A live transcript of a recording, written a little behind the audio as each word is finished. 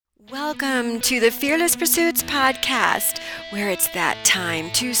Welcome to the Fearless Pursuits podcast, where it's that time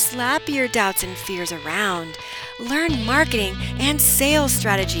to slap your doubts and fears around, learn marketing and sales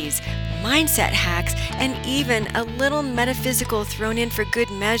strategies, mindset hacks, and even a little metaphysical thrown in for good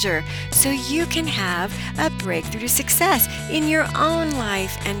measure so you can have a breakthrough to success in your own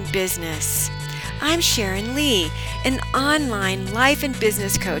life and business. I'm Sharon Lee, an online life and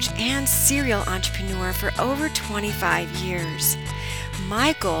business coach and serial entrepreneur for over 25 years.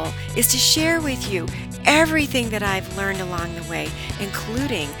 My goal is to share with you everything that I've learned along the way,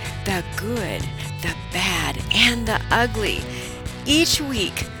 including the good, the bad, and the ugly. Each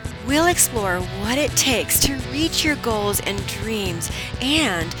week, we'll explore what it takes to reach your goals and dreams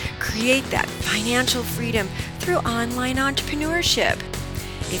and create that financial freedom through online entrepreneurship.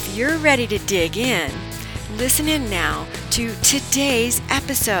 If you're ready to dig in, listen in now to today's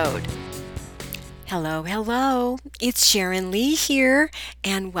episode. Hello. It's Sharon Lee here,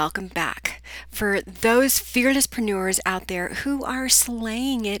 and welcome back. For those fearlesspreneurs out there who are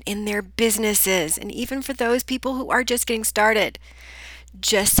slaying it in their businesses, and even for those people who are just getting started,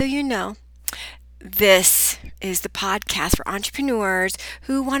 just so you know, this is the podcast for entrepreneurs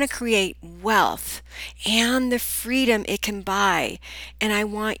who want to create wealth and the freedom it can buy. And I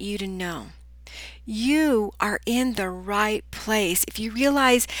want you to know you are in the right place if you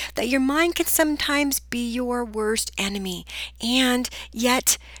realize that your mind can sometimes be your worst enemy and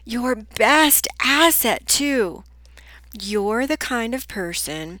yet your best asset too. You're the kind of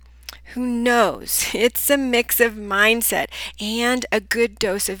person who knows it's a mix of mindset and a good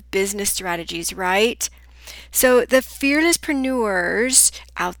dose of business strategies, right? So the fearlesspreneurs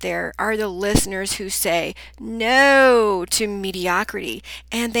out there are the listeners who say no to mediocrity,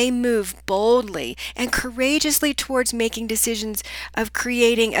 and they move boldly and courageously towards making decisions of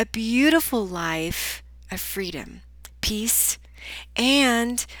creating a beautiful life of freedom, peace,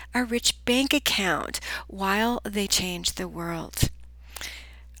 and a rich bank account while they change the world.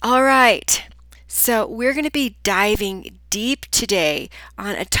 All right, so we're going to be diving deep today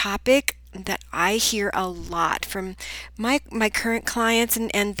on a topic that I hear a lot from my current clients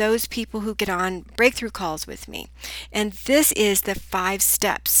and those people who get on breakthrough calls with me. And this is the 5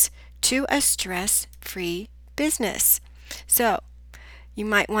 steps to a stress-free business. So you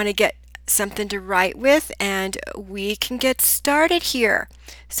might want to get something to write with, and we can get started here.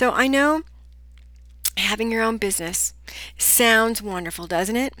 So I know having your own business sounds wonderful,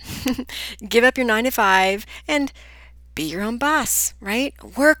 doesn't it? Give up your 9 to 5 and be your own boss, right?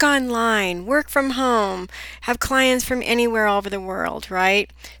 Work online, work from home, have clients from anywhere all over the world, right?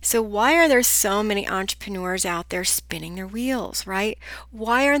 So why are there so many entrepreneurs out there spinning their wheels, right?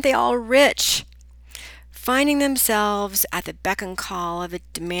 Why aren't they all rich? Finding themselves at the beck and call of a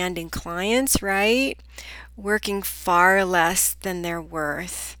demanding clients, right? Working far less than they're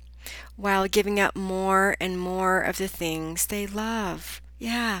worth, while giving up more and more of the things they love.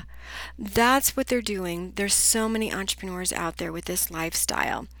 Yeah, that's what they're doing. There's so many entrepreneurs out there with this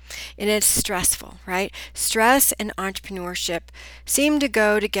lifestyle, and it's stressful, right? Stress and entrepreneurship seem to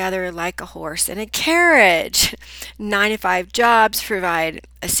go together like a horse and a carriage. 9 to 5 jobs provide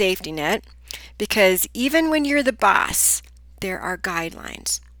a safety net because even when you're the boss, there are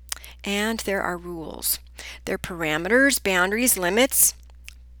guidelines and there are rules. There are parameters, boundaries, limits.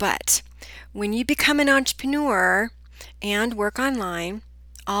 But when you become an entrepreneur and work online,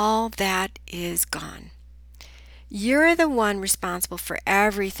 all that is gone. You're the one responsible for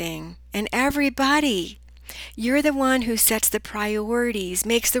everything and everybody. You're the one who sets the priorities,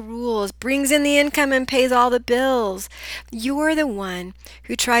 makes the rules, brings in the income, and pays all the bills. You're the one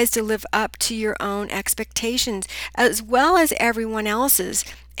who tries to live up to your own expectations as well as everyone else's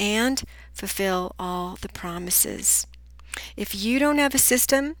and fulfill all the promises. If you don't have a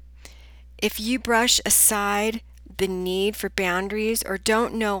system, if you brush aside the need for boundaries or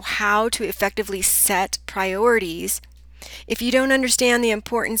don't know how to effectively set priorities, if you don't understand the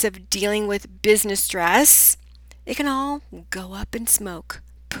importance of dealing with business stress, it can all go up in smoke.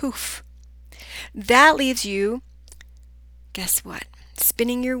 Poof. That leaves you, guess what?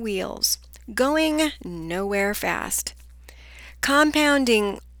 Spinning your wheels, going nowhere fast.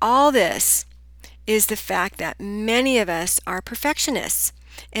 Compounding all this is the fact that many of us are perfectionists.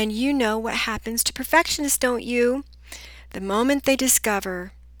 And you know what happens to perfectionists, don't you? The moment they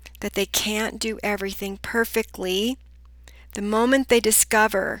discover that they can't do everything perfectly, the moment they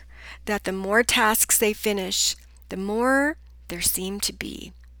discover that the more tasks they finish, the more there seem to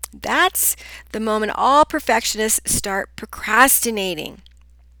be. That's the moment all perfectionists start procrastinating.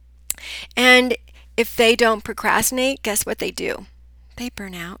 And if they don't procrastinate, guess what they do? They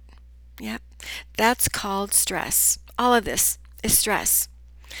burn out. Yep. That's called stress. All of this is stress.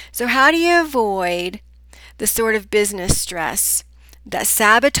 So how do you avoid the sort of business stress that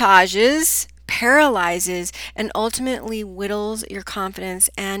sabotages, paralyzes, and ultimately whittles your confidence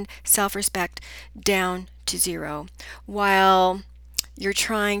and self-respect down to zero while you're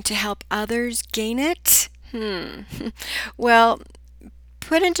trying to help others gain it? Well,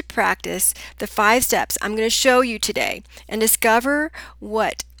 put into practice the 5 steps I'm going to show you today and discover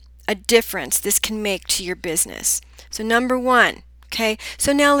what a difference this can make to your business. So, number 1, okay,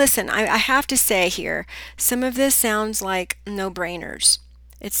 so now listen, I have to say here, some of this sounds like no-brainers.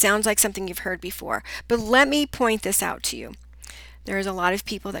 It sounds like something you've heard before, but let me point this out to you. There's a lot of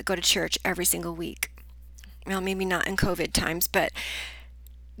people that go to church every single week. Well, maybe not in COVID times, but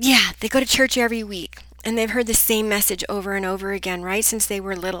yeah, they go to church every week and they've heard the same message over and over again, right, since they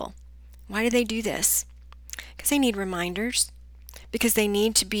were little. Why do they do this? Because they need reminders, because they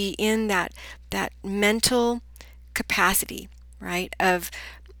need to be in that mental capacity, right, of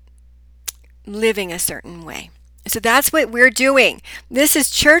living a certain way. So that's what we're doing. This is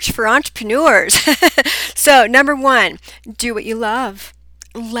Church for Entrepreneurs. So, number 1, do what you love.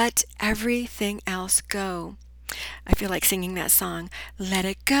 Let everything else go. I feel like singing that song, Let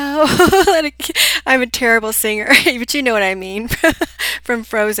It Go. I'm a terrible singer, but you know what I mean, from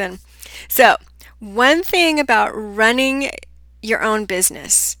Frozen. So, one thing about running your own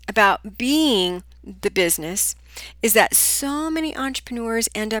business, about being the business, is that so many entrepreneurs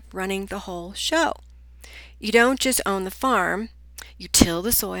end up running the whole show. You don't just own the farm. You till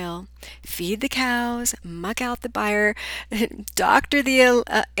the soil, feed the cows, muck out the byre, doctor the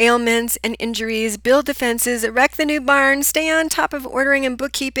ailments and injuries, build the fences, erect the new barn, stay on top of ordering and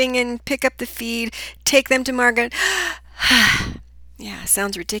bookkeeping, and pick up the feed, take them to market. Yeah,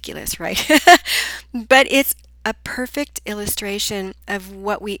 sounds ridiculous, right? But it's a perfect illustration of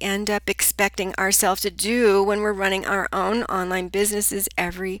what we end up expecting ourselves to do when we're running our own online businesses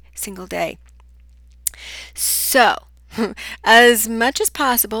every single day. So, as much as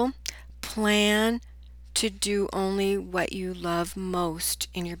possible, plan to do only what you love most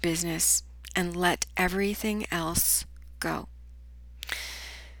in your business and let everything else go.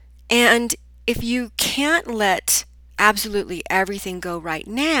 And if you can't let absolutely everything go right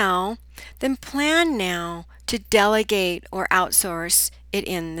now, then plan now to delegate or outsource it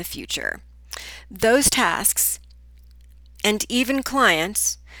in the future. Those tasks and even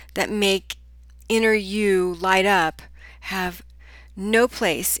clients that make inner you light up have no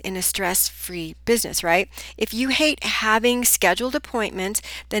place in a stress-free business, right? If you hate having scheduled appointments,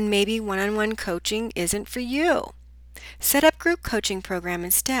 then maybe one-on-one coaching isn't for you. Set up group coaching program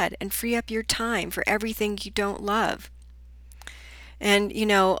instead and free up your time for everything you don't love. And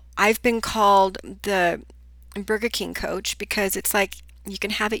I've been called the Burger King coach because it's like you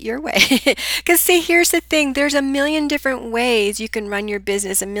can have it your way. Because see, here's the thing, there's a million different ways you can run your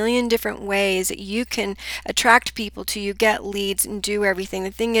business, a million different ways that you can attract people to you, get leads, and do everything.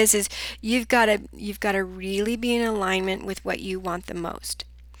 The thing is you've got to really be in alignment with what you want the most.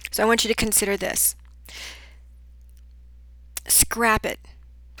 So I want you to consider this. Scrap it,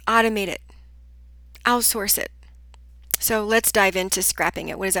 automate it, outsource it. So let's dive into scrapping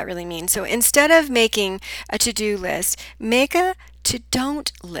it. What does that really mean? So instead of making a to-do list, make a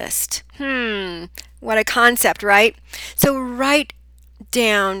to-don't list. What a concept, right? So write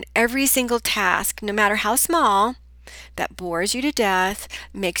down every single task, no matter how small, that bores you to death,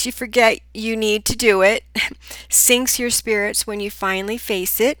 makes you forget you need to do it, sinks your spirits when you finally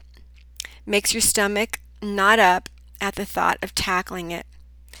face it, makes your stomach knot up at the thought of tackling it.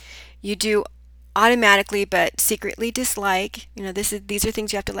 You do automatically but secretly dislike. These are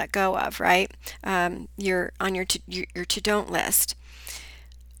things you have to let go of, right? You're on your to-don't list.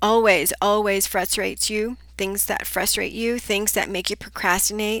 Always frustrates you. Things that frustrate you, things that make you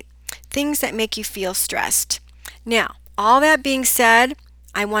procrastinate, things that make you feel stressed. Now, all that being said,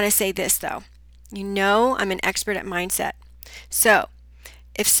 I want to say this though. I'm an expert at mindset. So,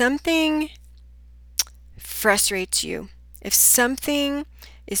 if something frustrates you, if something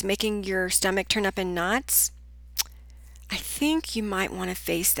is making your stomach turn up in knots, I think you might want to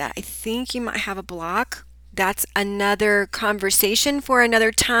face that. I think you might have a block. That's another conversation for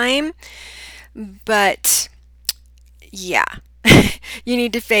another time. But yeah, you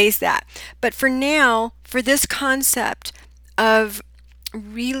need to face that. But for now, for this concept of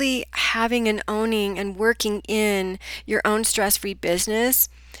really having and owning and working in your own stress-free business,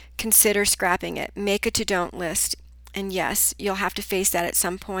 consider scrapping it. Make a to-don't list. And yes, you'll have to face that at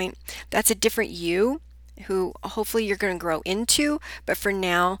some point. That's a different you who hopefully you're going to grow into. But for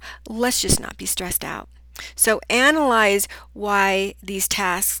now, let's just not be stressed out. So analyze why these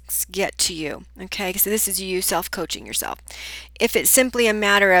tasks get to you. Okay, so this is you self-coaching yourself. If it's simply a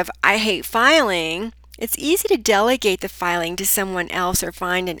matter of I hate filing, it's easy to delegate the filing to someone else or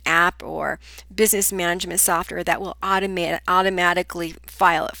find an app or business management software that will automatically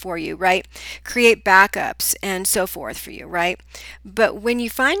file it for you, right? Create backups and so forth for you, right? But when you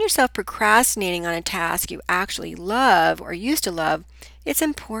find yourself procrastinating on a task you actually love or used to love, it's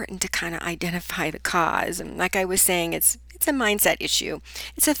important to kind of identify the cause. And like I was saying, it's a mindset issue.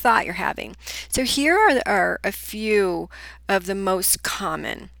 It's a thought you're having. So here are a few of the most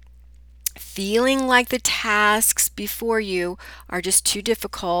common. Feeling like the tasks before you are just too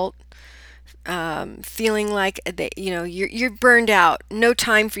difficult. Feeling like you're burned out, no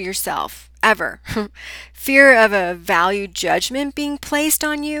time for yourself ever. Fear of a value judgment being placed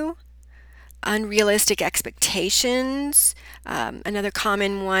on you, unrealistic expectations. Another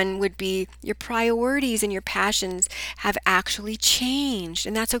common one would be your priorities and your passions have actually changed,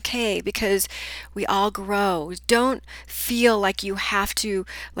 and that's okay because we all grow. Don't feel like you have to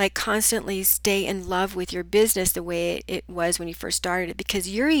like constantly stay in love with your business the way it was when you first started it, because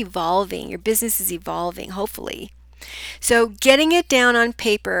you're evolving. Your business is evolving, hopefully. So getting it down on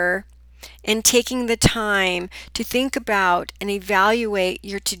paper and taking the time to think about and evaluate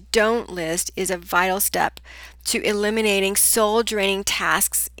your to-don't list is a vital step to eliminating soul-draining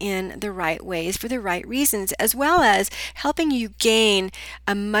tasks in the right ways for the right reasons, as well as helping you gain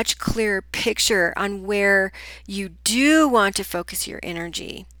a much clearer picture on where you do want to focus your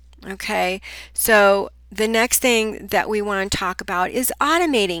energy. Okay, so the next thing that we want to talk about is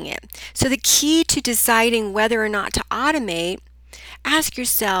automating it. So the key to deciding whether or not to automate, ask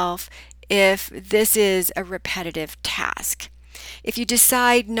yourself if this is a repetitive task. If you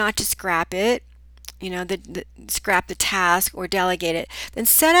decide not to scrap it, scrap the task or delegate it, then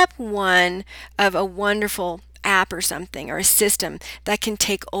set up one of a wonderful app or something or a system that can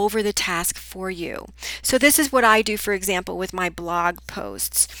take over the task for you. So this is what I do, for example, with my blog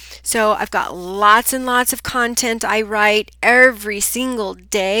posts. So I've got lots and lots of content I write every single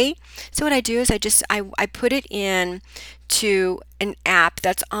day. So what I do is I put it in to an app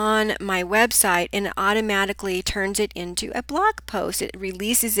that's on my website, and it automatically turns it into a blog post. It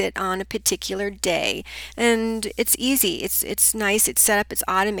releases it on a particular day, and it's easy. It's nice. It's set up. It's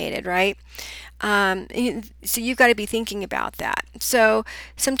automated, right? So you've got to be thinking about that. So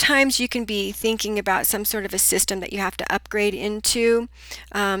sometimes you can be thinking about some sort of a system that you have to upgrade into.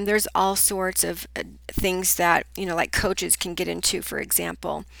 There's all sorts of things that like coaches can get into, for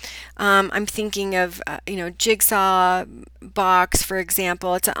example. I'm thinking of Jigsaw Box, for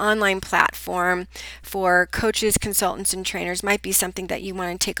example. It's an online platform for coaches, consultants, and trainers. Might be something that you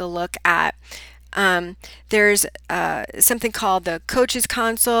want to take a look at. There's something called the Coaches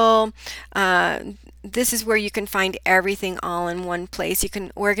Console. This is where you can find everything all in one place. You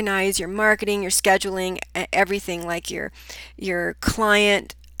can organize your marketing, your scheduling, everything, like your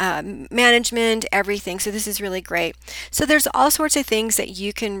client management, everything. So this is really great. So there's all sorts of things that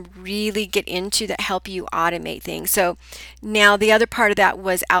you can really get into that help you automate things. So now the other part of that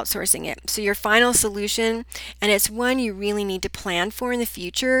was outsourcing it. So your final solution, and it's one you really need to plan for in the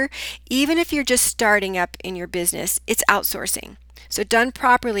future, even if you're just starting up in your business, it's outsourcing. So done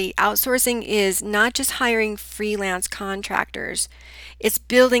properly, outsourcing is not just hiring freelance contractors, it's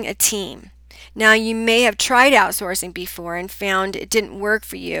building a team. Now, you may have tried outsourcing before and found it didn't work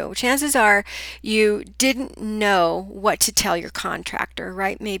for you. Chances are you didn't know what to tell your contractor,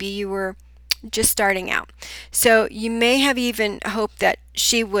 right? Maybe you were just starting out. So you may have even hoped that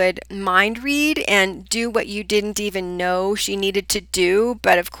she would mind read and do what you didn't even know she needed to do,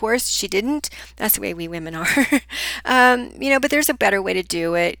 but of course she didn't. That's the way we women are. But there's a better way to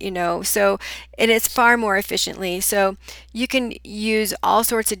do it, so, and it's far more efficiently. So you can use all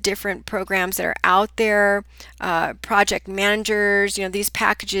sorts of different programs that are out there, project managers. These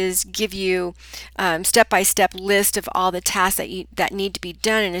packages give you step-by-step list of all the tasks that need to be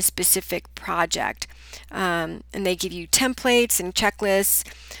done in a specific project. And they give you templates and checklists.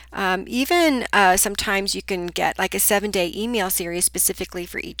 Even sometimes you can get like a 7-day email series specifically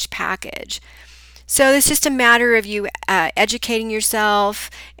for each package. So it's just a matter of you educating yourself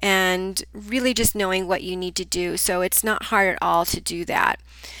and really just knowing what you need to do. So it's not hard at all to do that.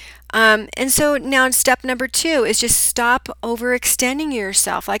 And so now step number 2 is just stop overextending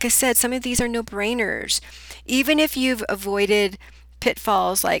yourself. Like I said, some of these are no-brainers. Even if you've avoided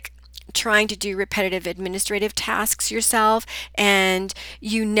pitfalls like trying to do repetitive administrative tasks yourself and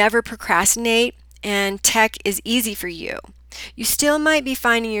you never procrastinate and tech is easy for you, you still might be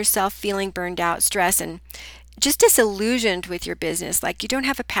finding yourself feeling burned out, stressed, and just disillusioned with your business, like you don't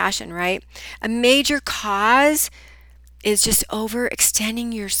have a passion, right? A major cause is just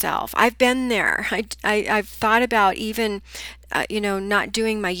overextending yourself. I've been there. I've thought about even, not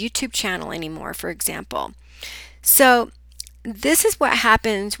doing my YouTube channel anymore, for example. So this is what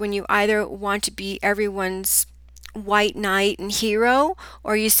happens when you either want to be everyone's white knight and hero,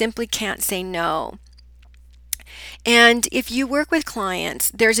 or you simply can't say no. And if you work with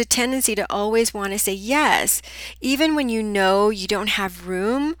clients, there's a tendency to always want to say yes, even when you know you don't have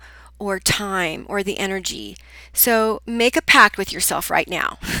room or time or the energy. So make a pact with yourself right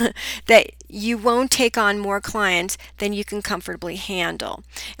now that you won't take on more clients than you can comfortably handle.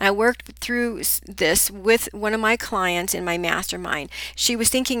 And I worked through this with one of my clients in my mastermind. She was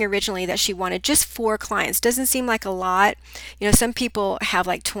thinking originally that she wanted just 4 clients. Doesn't seem like a lot. Some people have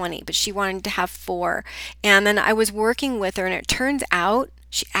like 20, but she wanted to have 4. And then I was working with her, and it turns out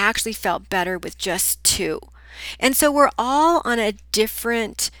she actually felt better with just 2. And so we're all on a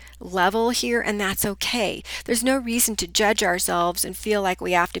different level here, and that's okay. There's no reason to judge ourselves and feel like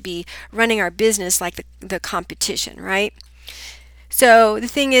we have to be running our business like the competition, right? So the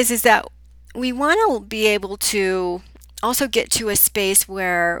thing is that we want to be able to also get to a space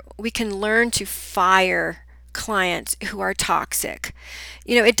where we can learn to fire clients who are toxic.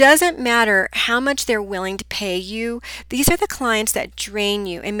 It doesn't matter how much they're willing to pay you. These are the clients that drain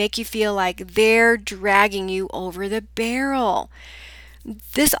you and make you feel like they're dragging you over the barrel.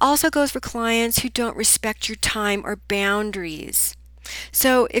 This also goes for clients who don't respect your time or boundaries.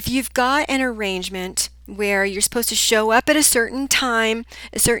 So if you've got an arrangement where you're supposed to show up at a certain time,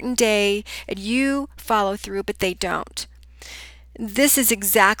 a certain day, and you follow through, but they don't, this is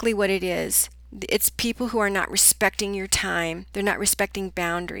exactly what it is. It's people who are not respecting your time. They're not respecting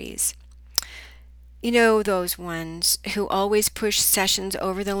boundaries. Those ones who always push sessions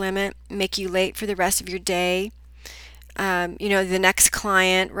over the limit, make you late for the rest of your day. The next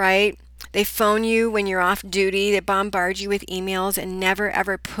client, right? They phone you when you're off duty. They bombard you with emails and never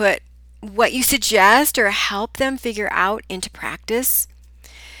ever put what you suggest or help them figure out into practice.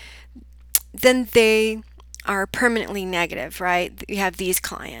 Then they are permanently negative, right? You have these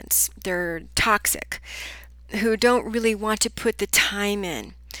clients. They're toxic, who don't really want to put the time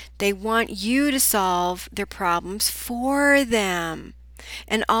in. They want you to solve their problems for them.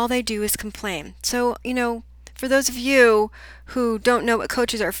 And all they do is complain. So, for those of you who don't know what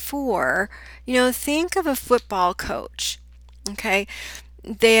coaches are for, think of a football coach. Okay?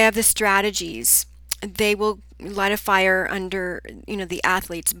 They have the strategies. They will light a fire under, the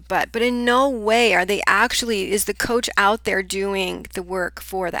athlete's butt, but in no way is the coach out there doing the work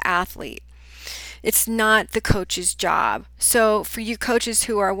for the athlete. It's not the coach's job. So for you coaches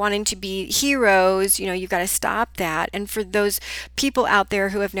who are wanting to be heroes, you've got to stop that. And for those people out there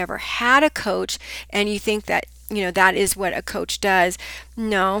who have never had a coach and you think that, that is what a coach does,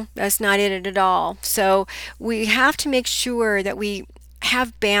 no, that's not it at all. So we have to make sure that we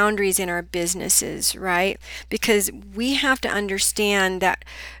have boundaries in our businesses, right? Because we have to understand that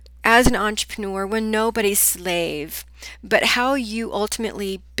as an entrepreneur, we're nobody's slave. But how you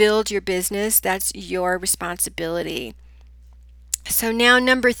ultimately build your business, that's your responsibility. So now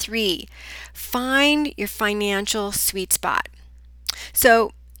number 3, find your financial sweet spot.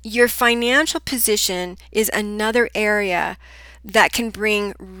 So your financial position is another area that can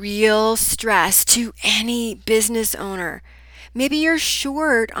bring real stress to any business owner. Maybe you're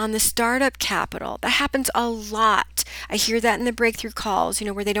short on the startup capital. That happens a lot. I hear that in the breakthrough calls,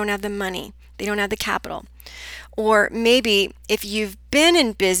 where they don't have the money, they don't have the capital. Or maybe if you've been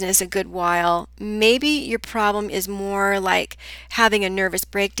in business a good while, maybe your problem is more like having a nervous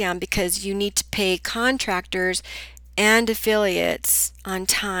breakdown because you need to pay contractors and affiliates on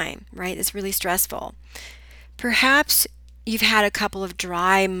time, right? It's really stressful. Perhaps you've had a couple of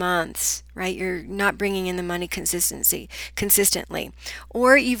dry months, right? You're not bringing in the money consistently.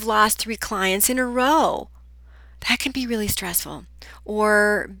 Or you've lost 3 clients in a row. That can be really stressful.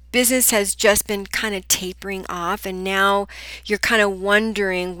 Or business has just been kind of tapering off and now you're kind of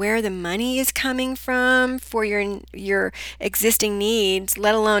wondering where the money is coming from for your existing needs,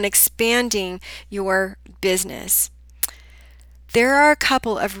 let alone expanding your business. There are a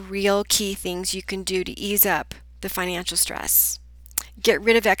couple of real key things you can do to ease up the financial stress. Get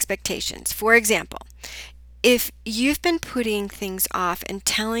rid of expectations. For example, if you've been putting things off and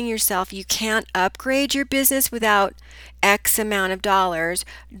telling yourself you can't upgrade your business without X amount of dollars,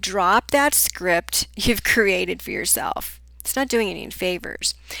 drop that script you've created for yourself. It's not doing any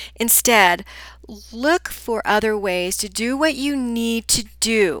favors. Instead, look for other ways to do what you need to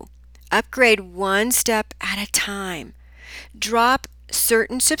do. Upgrade one step at a time. Drop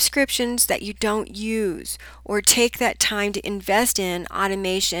certain subscriptions that you don't use, or take that time to invest in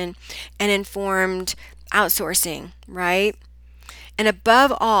automation and informed outsourcing, right? And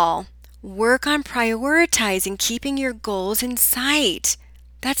above all, work on prioritizing keeping your goals in sight.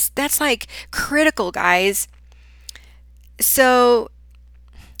 That's like critical, guys. So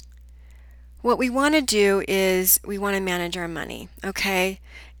what we want to do is we want to manage our money, okay?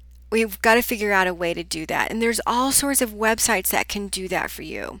 We've got to figure out a way to do that. And there's all sorts of websites that can do that for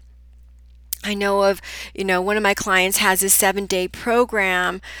you. I know of, one of my clients has a 7-day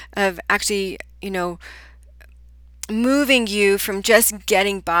program of actually, moving you from just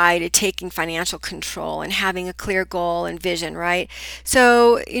getting by to taking financial control and having a clear goal and vision, right?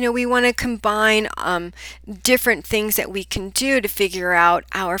 So, we want to combine different things that we can do to figure out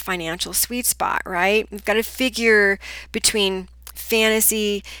our financial sweet spot, right? We've got to figure between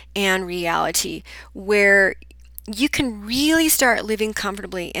fantasy and reality where you can really start living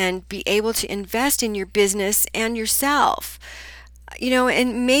comfortably and be able to invest in your business and yourself.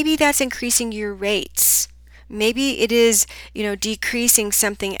 And maybe that's increasing your rates. Maybe it is, decreasing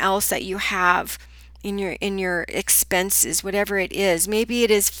something else that you have in your expenses, whatever it is. Maybe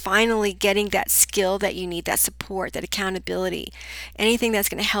it is finally getting that skill that you need, that support, that accountability, anything that's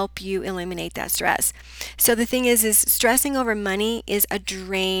going to help you eliminate that stress. So the thing is stressing over money is a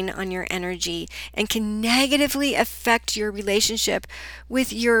drain on your energy and can negatively affect your relationship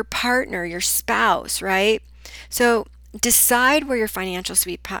with your partner, your spouse, right? So decide where your financial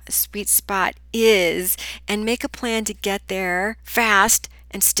sweet spot is and make a plan to get there fast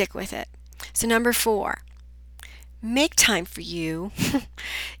and stick with it. So number 4, make time for you.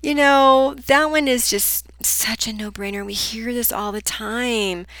 That one is just such a no-brainer. We hear this all the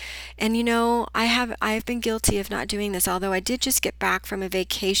time. And I have been guilty of not doing this, although I did just get back from a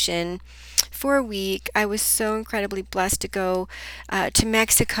vacation for a week. I was so incredibly blessed to go to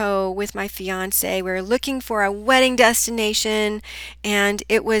Mexico with my fiance. We were looking for a wedding destination, and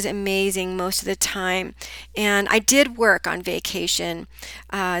it was amazing most of the time. And I did work on vacation.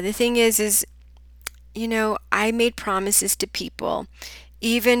 The thing is, I made promises to people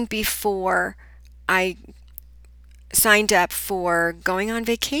even before I signed up for going on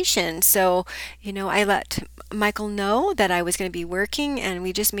vacation. So, I let Michael know that I was going to be working, and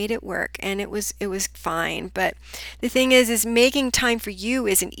we just made it work, and it was fine. But the thing is making time for you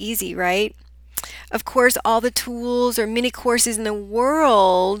isn't easy, right? Of course, all the tools or mini courses in the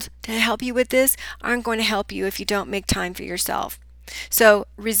world to help you with this aren't going to help you if you don't make time for yourself. So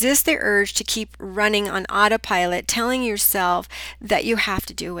resist the urge to keep running on autopilot, telling yourself that you have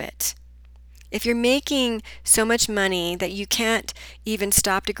to do it. If you're making so much money that you can't even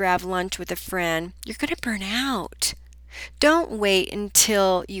stop to grab lunch with a friend, you're going to burn out. Don't wait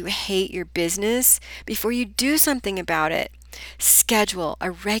until you hate your business before you do something about it. Schedule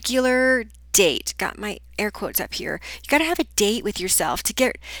a regular date. Got my air quotes up here. You got to have a date with yourself to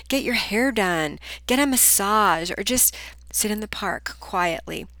get your hair done, get a massage, or just sit in the park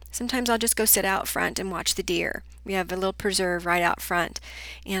quietly. Sometimes I'll just go sit out front and watch the deer. We have a little preserve right out front,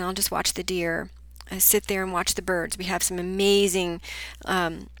 and I'll just watch the deer. I sit there and watch the birds. We have some amazing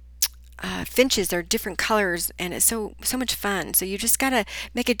finches. They're different colors, and it's so much fun. So you just gotta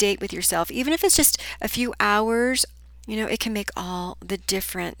make a date with yourself, even if it's just a few hours. It can make all the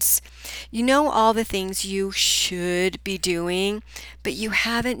difference. All the things you should be doing, but you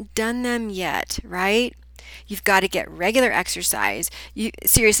haven't done them yet, right? You've got to get regular exercise.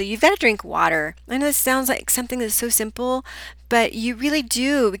 Seriously, you've got to drink water. I know this sounds like something that's so simple, but you really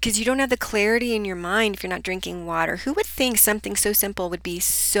do, because you don't have the clarity in your mind if you're not drinking water. Who would think something so simple would be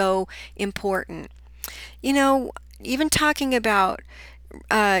so important? Even talking about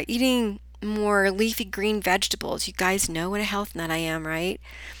eating more leafy green vegetables. You guys know what a health nut I am, right?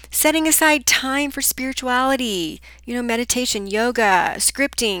 Setting aside time for spirituality, meditation, yoga,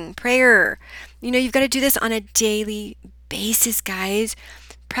 scripting, prayer. You've got to do this on a daily basis, guys.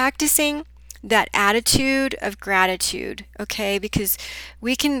 Practicing that attitude of gratitude, okay? Because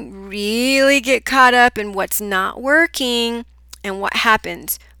we can really get caught up in what's not working, and what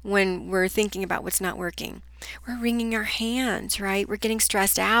happens when we're thinking about what's not working. We're wringing our hands, right? We're getting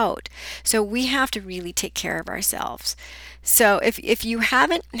stressed out. So we have to really take care of ourselves. So if you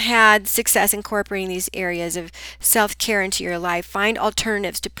haven't had success incorporating these areas of self-care into your life, find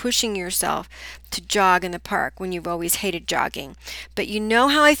alternatives to pushing yourself to jog in the park when you've always hated jogging. But you know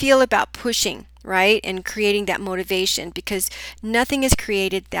how I feel about pushing, right? And creating that motivation, because nothing is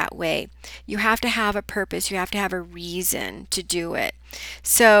created that way. You have to have a purpose. You have to have a reason to do it.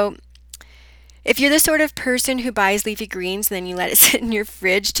 So If you're the sort of person who buys leafy greens and then you let it sit in your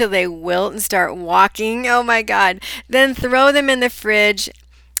fridge till they wilt and start walking, oh my God, then throw them in the fridge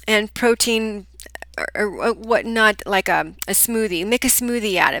and protein or whatnot, like a smoothie. Make a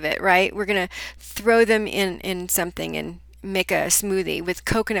smoothie out of it, right? We're going to throw them in something and make a smoothie with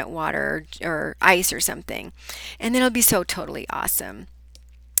coconut water or ice or something. And then it'll be so totally awesome.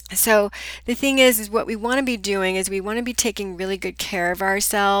 So the thing is what we want to be doing is we want to be taking really good care of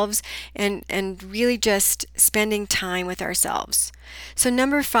ourselves and really just spending time with ourselves. So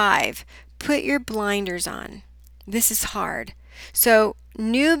number 5, put your blinders on. This is hard. So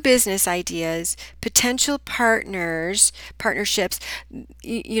new business ideas, potential partnerships,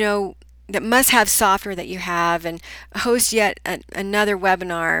 that must have software that you have, and host yet another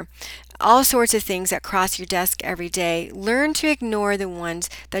webinar, all sorts of things that cross your desk every day. Learn to ignore the ones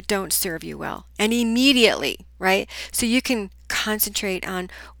that don't serve you well, and immediately, right? So you can concentrate on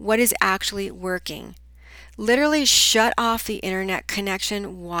what is actually working. Literally shut off the internet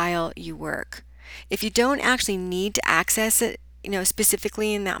connection while you work. If you don't actually need to access it,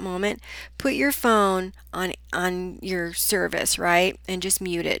 specifically in that moment, put your phone on your service, right? And just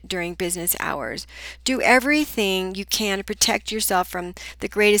mute it during business hours. Do everything you can to protect yourself from the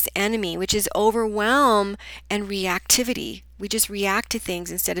greatest enemy, which is overwhelm and reactivity. We just react to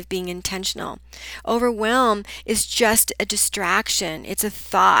things instead of being intentional. Overwhelm is just a distraction. It's a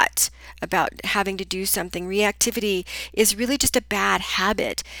thought about having to do something. Reactivity is really just a bad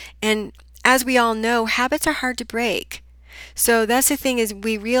habit. And as we all know, habits are hard to break. So that's the thing, is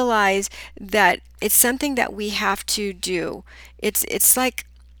we realize that it's something that we have to do. It's like,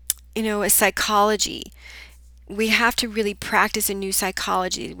 a psychology. We have to really practice a new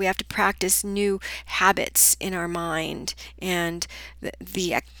psychology. We have to practice new habits in our mind and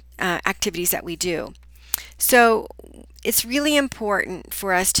the activities that we do. So it's really important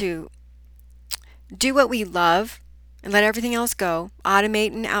for us to do what we love and let everything else go.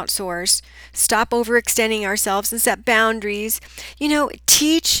 Automate and outsource. Stop overextending ourselves and set boundaries.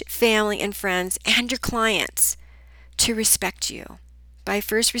 Teach family and friends and your clients to respect you by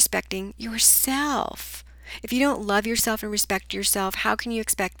first respecting yourself. If you don't love yourself and respect yourself, how can you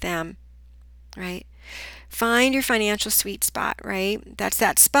expect them, right? Find your financial sweet spot, right? That's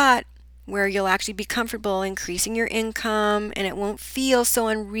that spot where you'll actually be comfortable increasing your income and it won't feel so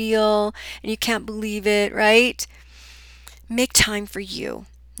unreal and you can't believe it, right? Make time for you.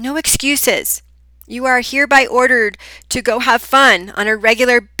 No excuses. You are hereby ordered to go have fun on a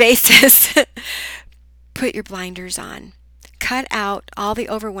regular basis. Put your blinders on. Cut out all the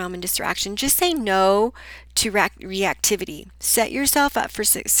overwhelm and distraction. Just say no to reactivity. Set yourself up for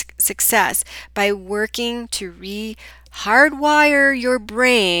success by working to hardwire your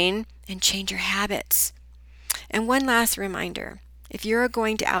brain and change your habits. And one last reminder. If you're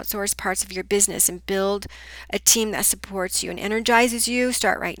going to outsource parts of your business and build a team that supports you and energizes you,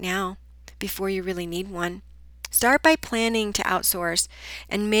 start right now before you really need one. Start by planning to outsource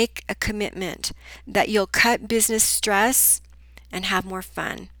and make a commitment that you'll cut business stress and have more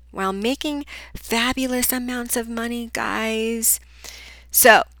fun while making fabulous amounts of money, guys.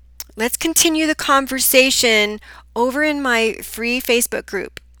 So let's continue the conversation over in my free Facebook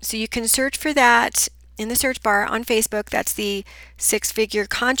group. So you can search for that in the search bar on Facebook. That's the 6-Figure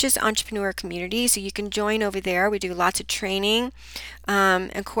Conscious Entrepreneur Community. So you can join over there. We do lots of training.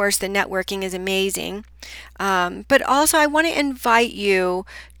 Of course, the networking is amazing. But also, I want to invite you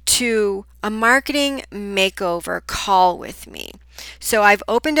to a marketing makeover call with me. So I've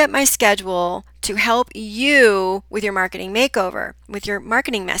opened up my schedule to help you with your marketing makeover, with your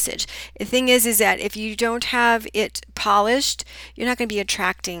marketing message. The thing is that if you don't have it polished, you're not going to be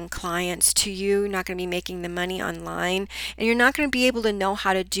attracting clients to you, you're not going to be making the money online, and you're not going to be able to know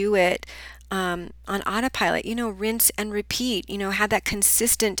how to do it on autopilot, rinse and repeat, have that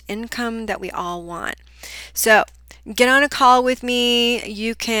consistent income that we all want. So get on a call with me.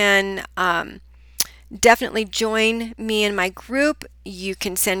 You can definitely join me in my group. You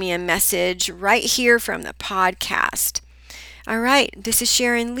can send me a message right here from the podcast. All right, this is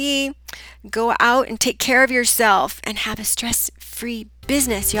Sharon Lee. Go out and take care of yourself and have a stress-free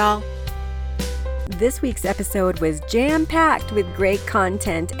business, y'all. This week's episode was jam-packed with great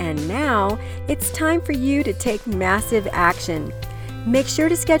content, and now it's time for you to take massive action. Make sure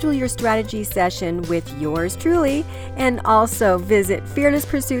to schedule your strategy session with yours truly, and also visit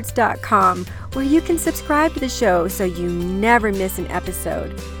fearlesspursuits.com, where you can subscribe to the show so you never miss an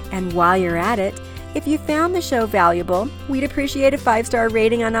episode. And while you're at it, if you found the show valuable, we'd appreciate a 5-star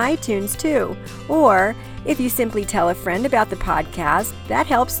rating on iTunes too. Or if you simply tell a friend about the podcast, that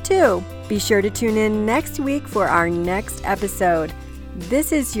helps too. Be sure to tune in next week for our next episode.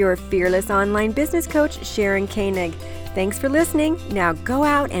 This is your fearless online business coach, Sharon Koenig. Thanks for listening. Now go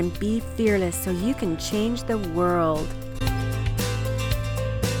out and be fearless so you can change the world.